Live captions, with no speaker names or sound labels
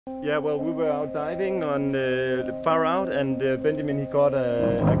Yeah, well, we were out diving on far out, and Benjamin, he got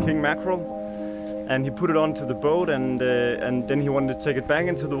a king mackerel, and he put it onto the boat, and then he wanted to take it back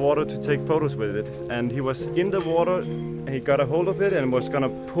into the water to take photos with it. And he was in the water, and he got a hold of it and was gonna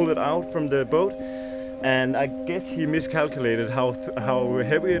pull it out from the boat. And I guess he miscalculated how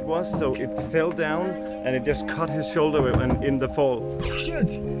heavy it was, so it fell down and it just cut his shoulder in the fall. Shit!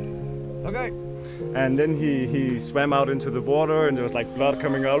 Okay. And then he swam out into the water, and there was like blood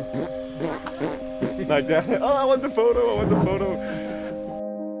coming out like that. Oh, I want the photo, I want the photo.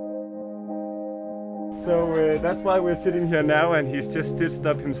 So that's why we're sitting here now, and he's just stitched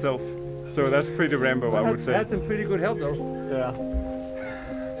up himself. So that's pretty Rambo, I would say. That's some pretty good help though. Yeah.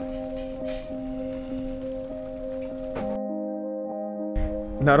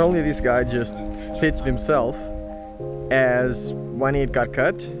 Not only this guy just stitched himself, as when it got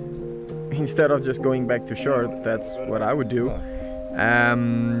cut, instead of just going back to shore, that's what I would do,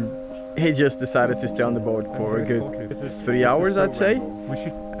 he just decided to stay on the boat for a good 3 hours, I'd say.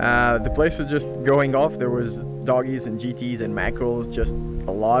 The place was just going off. There was doggies and GTs and mackerels, just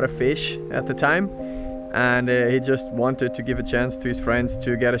a lot of fish at the time, and he just wanted to give a chance to his friends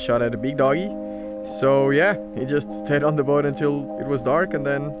to get a shot at a big doggy. So yeah, he just stayed on the boat until it was dark and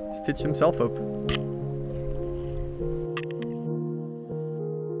then stitched himself up.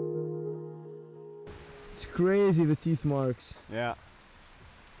 It's crazy, the teeth marks. Yeah.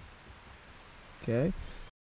 Okay.